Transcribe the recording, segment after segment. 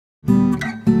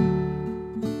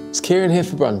Kieran here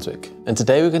for Brunswick, and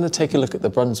today we're going to take a look at the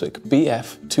Brunswick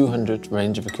BF200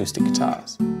 range of acoustic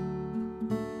guitars.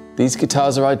 These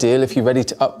guitars are ideal if you're ready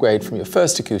to upgrade from your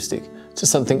first acoustic to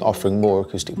something offering more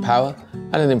acoustic power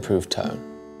and an improved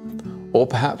tone. Or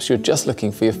perhaps you're just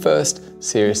looking for your first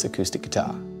serious acoustic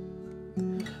guitar.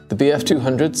 The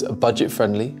BF200s are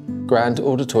budget-friendly,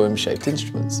 Grand-Auditorium shaped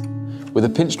instruments, with a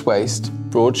pinched waist,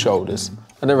 broad shoulders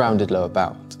and a rounded lower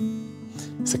bout.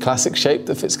 It's a classic shape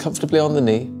that fits comfortably on the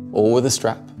knee or with a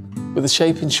strap, with the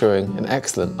shape ensuring an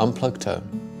excellent unplugged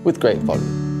tone with great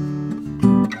volume.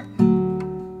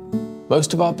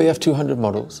 Most of our BF200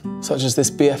 models, such as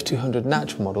this BF200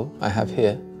 Natural model I have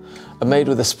here, are made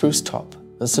with a spruce top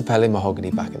and sapele mahogany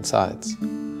back and sides.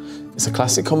 It's a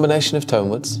classic combination of tone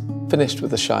woods, finished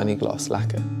with a shiny gloss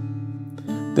lacquer.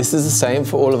 This is the same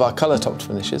for all of our colour-topped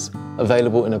finishes,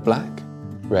 available in a black,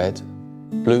 red,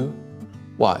 blue,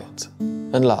 white,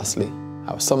 and lastly,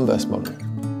 our sunburst model.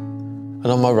 And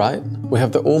on my right, we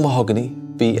have the all-mahogany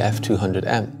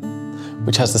BF200M,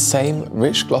 which has the same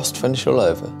rich glossed finish all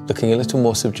over, looking a little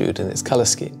more subdued in its colour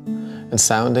scheme, and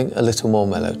sounding a little more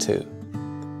mellow too.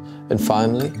 And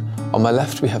finally, on my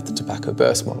left we have the tobacco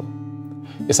burst model.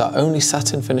 It's our only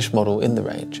satin finish model in the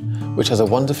range, which has a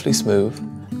wonderfully smooth,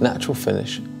 natural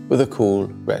finish with a cool,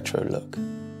 retro look.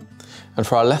 And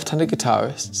for our left-handed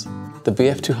guitarists, the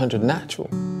BF200 Natural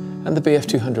and the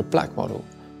BF200 Black model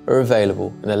are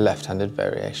available in a left-handed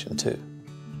variation too.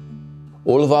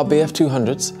 All of our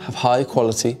BF200s have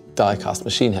high-quality die-cast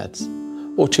machine heads,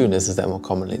 or tuners as they're more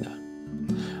commonly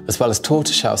known, as well as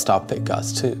tortoiseshell style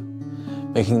pickguards too,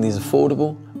 making these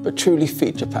affordable but truly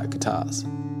feature-packed guitars.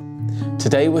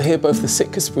 Today we'll hear both the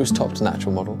Sitka spruce-topped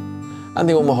Natural model and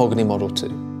the all-mahogany model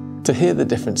too, to hear the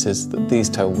differences that these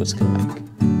tone woods can make.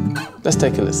 Let's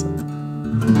take a listen.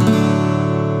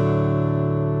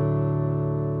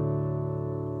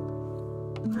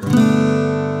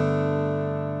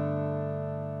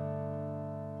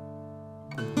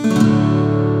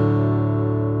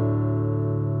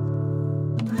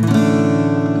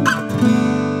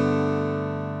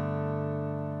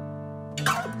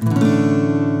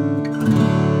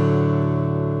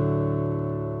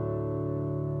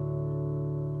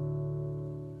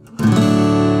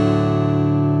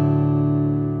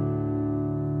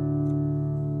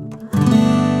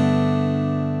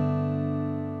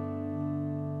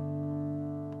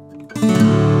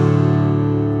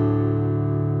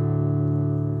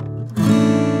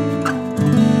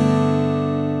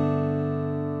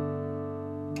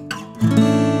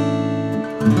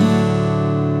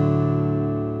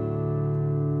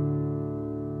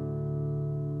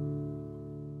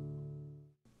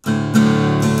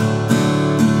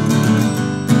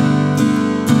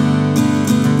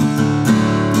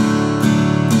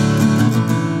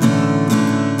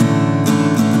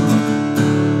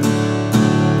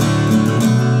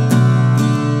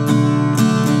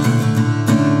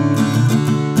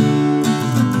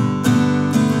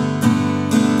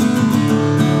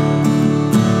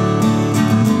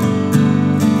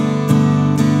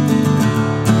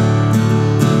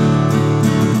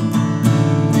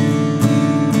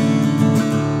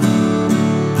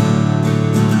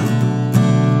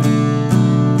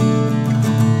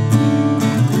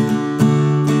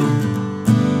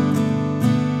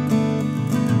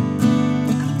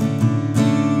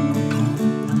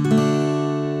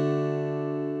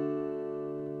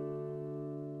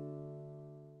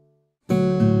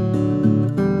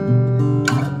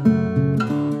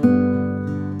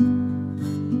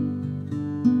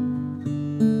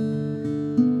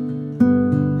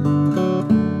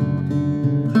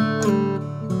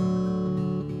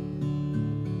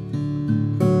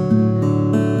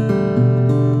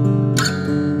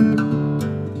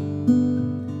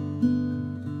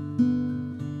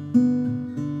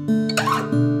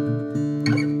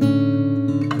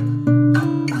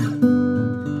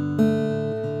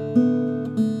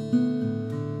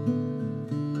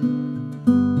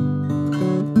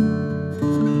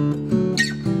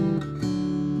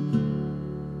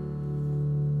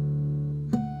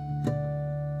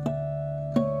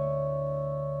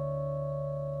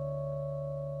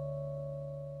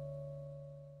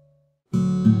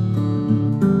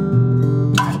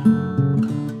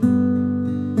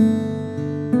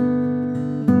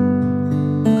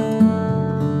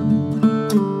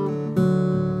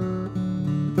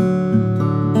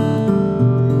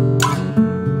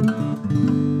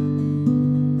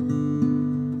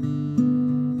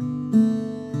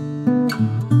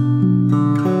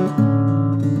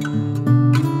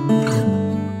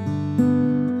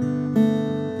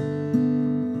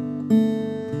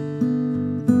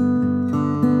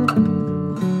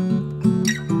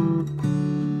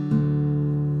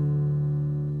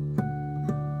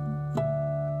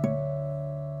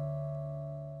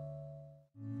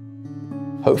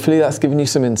 Hopefully that's given you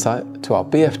some insight to our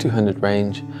BF200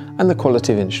 range and the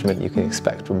quality of instrument you can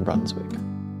expect from Brunswick.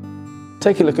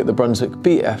 Take a look at the Brunswick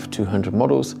BF200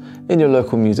 models in your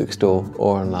local music store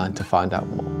or online to find out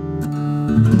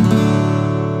more.